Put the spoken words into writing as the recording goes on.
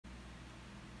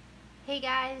Hey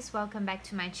guys, welcome back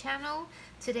to my channel.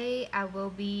 Today I will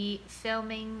be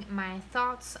filming my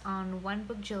thoughts on One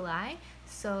Book July.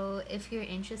 So if you're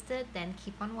interested, then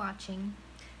keep on watching.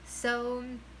 So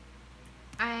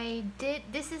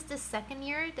this is the second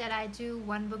year that I do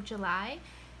One Book July,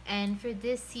 and for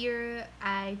this year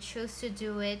I chose to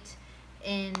do it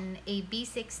in a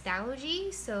B6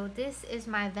 stalogy. So this is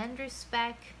my vendor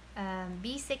spec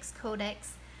B6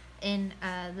 codex in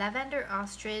lavender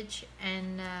ostrich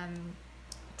and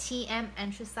TM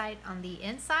anthracite on the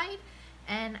inside,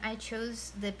 and I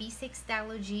chose the B6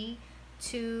 stalogy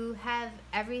to have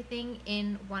everything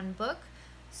in one book.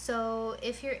 So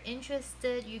if you're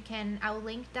interested, I'll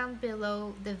link down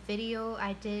below the video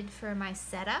I did for my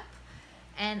setup,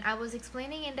 and I was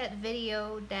explaining in that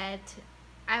video that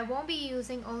I won't be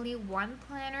using only one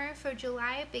planner for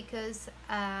July because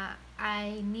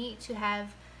I need to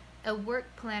have a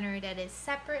work planner that is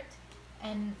separate,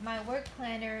 and my work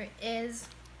planner is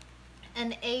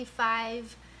an A5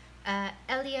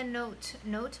 Elia Note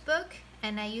notebook,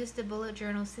 and I use the bullet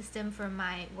journal system for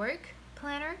my work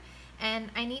planner, and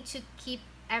I need to keep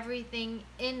everything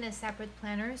in a separate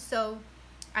planner. So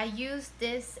I use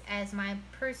this as my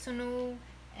personal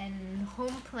and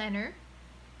home planner.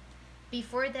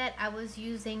 Before that I was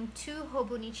using 2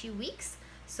 Hobonichi weeks,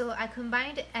 so I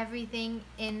combined everything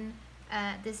in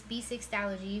this B6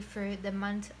 stalogy for the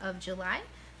month of July.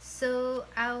 So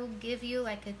I'll give you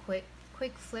like a quick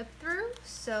flip through.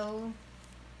 So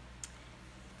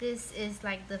this is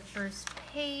like the first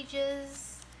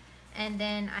pages, and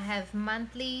then I have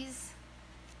monthlies.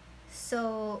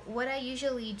 So what I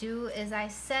usually do is I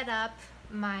set up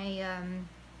my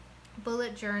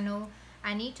bullet journal.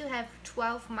 I need to have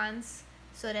 12 months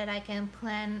so that I can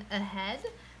plan ahead.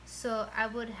 So I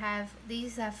would have,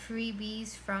 these are freebies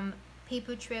from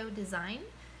Paper Trail Design,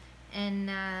 and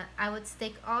I would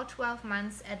stick all 12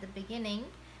 months at the beginning.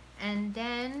 And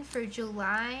then for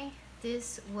July,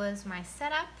 this was my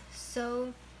setup.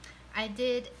 So I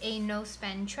did a no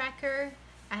spend tracker,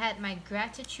 I had my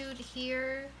gratitude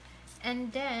here,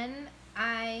 and then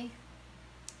I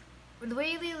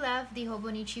really love the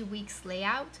Hobonichi weeks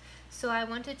layout, so I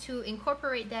wanted to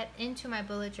incorporate that into my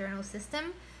bullet journal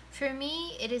system. For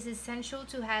me, it is essential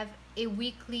to have a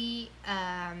weekly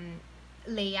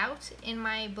layout in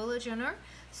my bullet journal,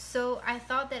 so I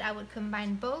thought that I would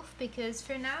combine both, because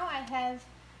for now I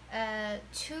have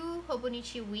 2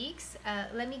 Hobonichi weeks.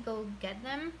 Let me go get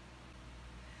them.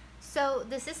 So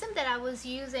the system that I was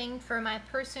using for my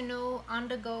personal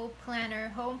on-the-go planner,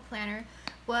 home planner,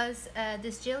 was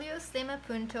this Giglio Slim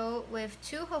Punto with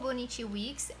 2 Hobonichi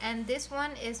weeks, and this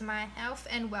one is my health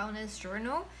and wellness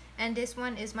journal, and this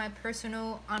one is my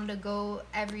personal on-the-go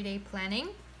everyday planning.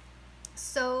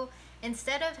 So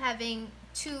instead of having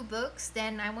 2 books,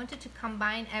 then I wanted to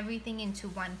combine everything into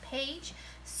one page.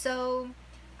 So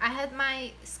I had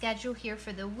my schedule here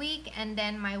for the week, and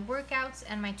then my workouts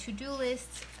and my to-do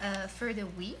lists for the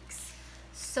weeks.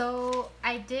 So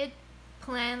I did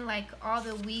plan like all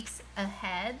the weeks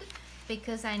ahead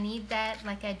because I need that.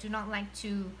 Like, I do not like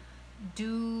to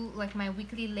do like my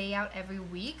weekly layout every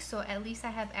week, so at least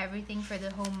I have everything for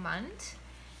the whole month.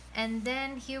 And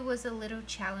then here was a little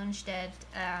challenge that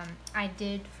I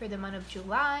did for the month of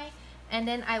July, and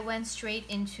then I went straight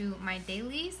into my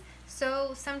dailies.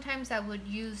 So sometimes I would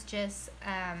use just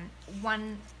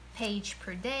 1 page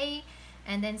per day,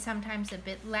 and then sometimes a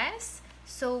bit less.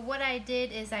 So what I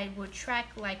did is I would track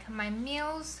like my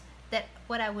meals,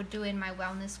 what I would do in my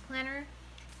wellness planner,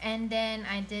 and then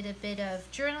I did a bit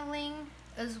of journaling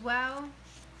as well.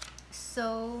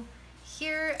 So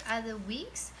here are the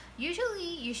weeks.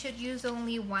 Usually you should use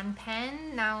only 1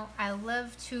 pen. Now I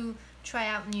love to try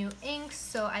out new inks,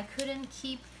 so I couldn't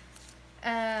keep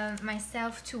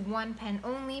myself to 1 pen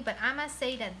only, but I must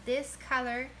say that this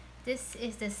color, this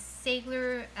is the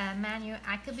Sailor Manual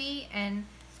Akabi, and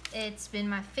it's been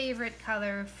my favorite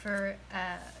color for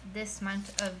this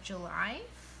month of July.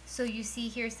 So you see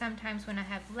here, sometimes when I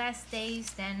have less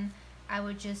days, then I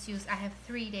would just use, I have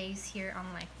 3 days here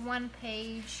on like 1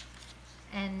 page.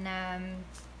 And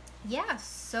yeah,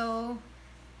 so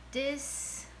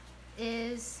this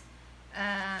is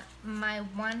my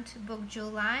One Book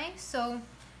July. So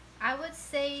I would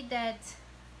say that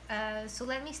so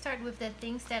let me start with the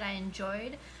things that I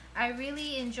enjoyed. I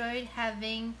really enjoyed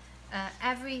having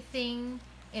everything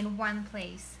in one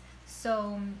place.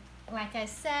 So like I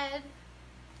said,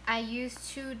 I used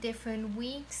 2 different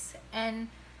weeks, and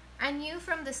I knew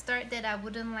from the start that I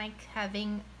wouldn't like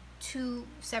having 2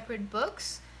 separate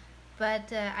books,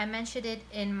 but I mentioned it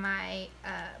in my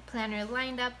planner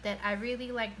lined up that I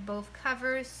really liked both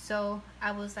covers. So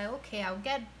I was like, okay, I'll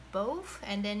get both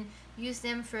and then use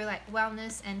them for like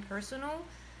wellness and personal.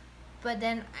 But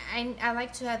then I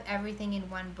like to have everything in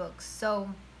one book. So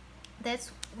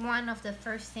that's one of the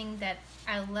first thing that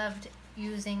I loved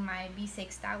using my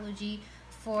B6 stalogy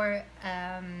for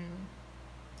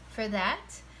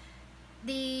that.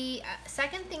 The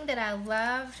second thing that I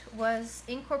loved was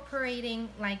incorporating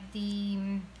like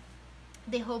the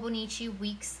Hobonichi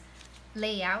weeks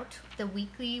layout, the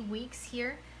weekly weeks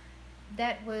here.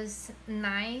 That was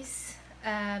nice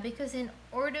because in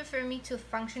order for me to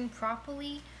function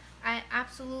properly, I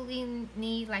absolutely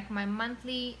need like my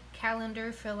monthly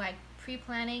calendar for like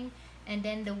pre-planning, and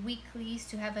then the weeklies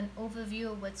to have an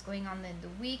overview of what's going on in the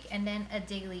week, and then a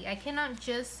daily. I cannot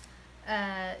just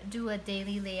do a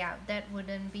daily layout. That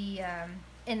wouldn't be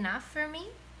enough for me.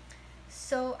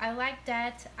 So I like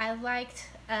that. I liked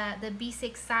the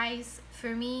B6 size.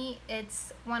 For me,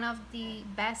 it's one of the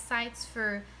best sites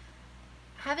for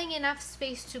having enough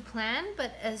space to plan,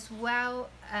 but as well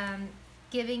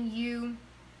giving you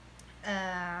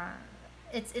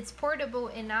it's portable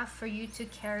enough for you to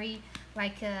carry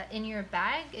like in your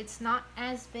bag. It's not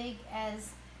as big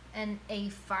as an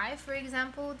A5, for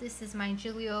example. This is my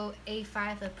Giulio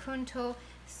A5 Appunto,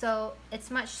 so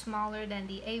it's much smaller than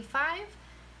the A5,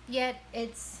 yet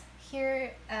it's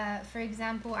here. For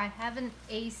example, I have an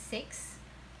A6.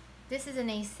 This is an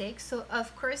A6, so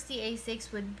of course the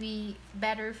A6 would be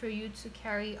better for you to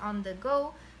carry on the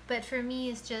go, but for me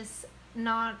it's just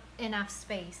not enough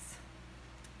space.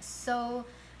 So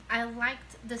I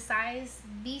liked the size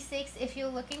B6. If you're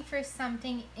looking for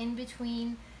something in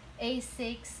between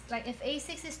A6, like if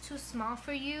A6 is too small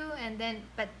for you, and then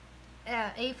but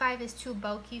A5 is too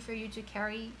bulky for you to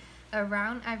carry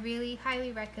around, I really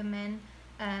highly recommend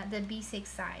the B6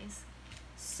 size.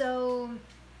 So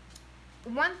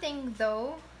one thing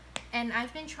though, and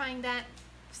I've been trying that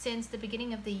since the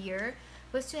beginning of the year,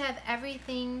 was to have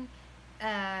everything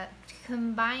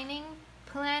combining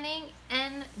planning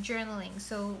and journaling.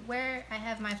 So where I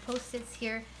have my post-its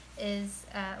here is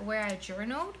where I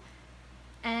journaled,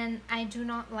 and I do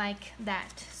not like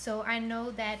that. So I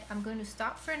know that I'm going to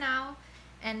stop for now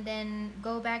and then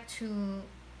go back to,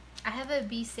 I have a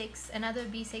B6, another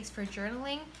B6 for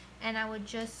journaling, and I would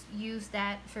just use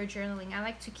that for journaling. I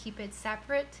like to keep it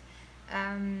separate.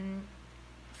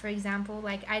 For example,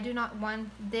 like I do not want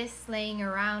this laying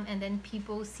around and then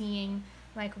people seeing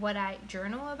like what I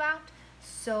journal about.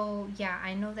 So yeah,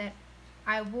 I know that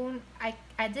I won't,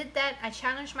 I did that. I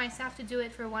challenged myself to do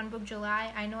it for One Book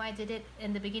July. I know I did it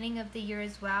in the beginning of the year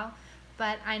as well,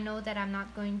 but I know that I'm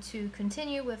not going to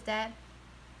continue with that.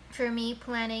 For me,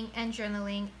 planning and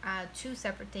journaling are two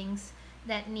separate things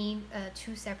that need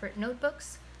two separate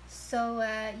notebooks. So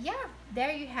yeah,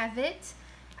 there you have it.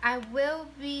 I will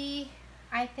be,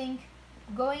 I think,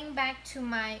 going back to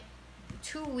my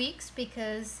 2 weeks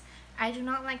because I do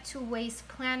not like to waste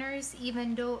planners.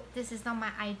 Even though this is not my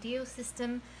ideal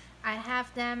system, I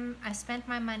have them, I spent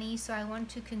my money, so I want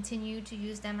to continue to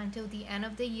use them until the end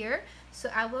of the year.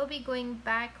 So I will be going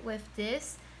back with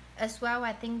this as well.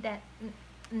 I think that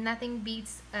nothing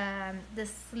beats the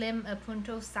slim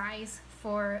Appunto size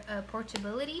for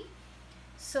portability.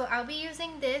 So I'll be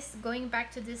using this, going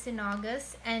back to this in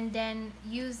August, and then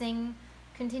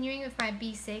continuing with my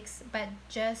B6, but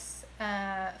just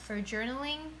for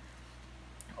journaling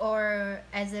or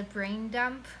as a brain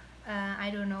dump. I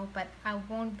don't know, but I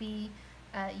won't be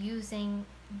using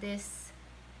this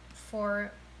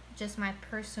for just my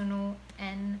personal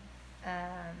and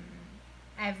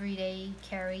everyday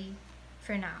carry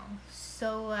for now.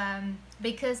 So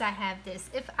because I have this,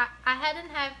 if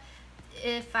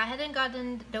I hadn't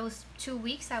gotten those 2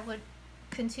 weeks, I would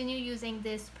continue using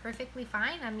this perfectly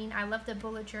fine. I mean, I love the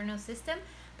bullet journal system,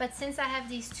 but since I have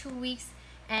these 2 weeks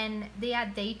and they are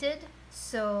dated,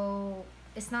 so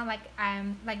it's not like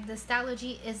I'm like, the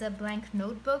stalogy is a blank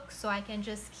notebook, so I can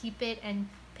just keep it and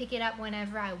pick it up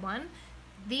whenever I want.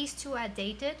 These two are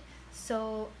dated,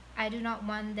 so I do not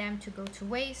want them to go to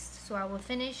waste. So I will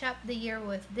finish up the year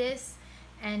with this,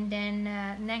 and then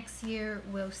next year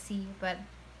we'll see. But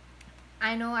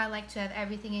I know I like to have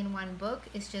everything in one book.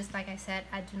 It's just like I said,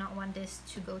 I do not want this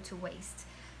to go to waste.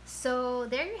 So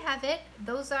there you have it.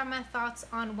 Those are my thoughts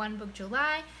on One Book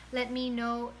July. Let me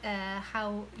know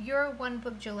how your One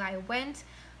Book July went.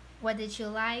 What did you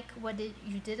like? What did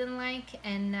you didn't like?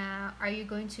 And are you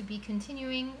going to be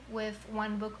continuing with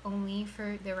one book only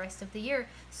for the rest of the year?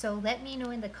 So let me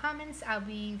know in the comments. I'll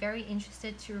be very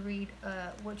interested to read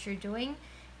what you're doing.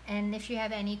 And if you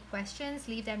have any questions,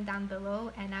 leave them down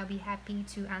below and I'll be happy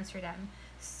to answer them.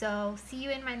 So see you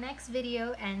in my next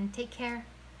video and take care.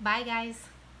 Bye guys.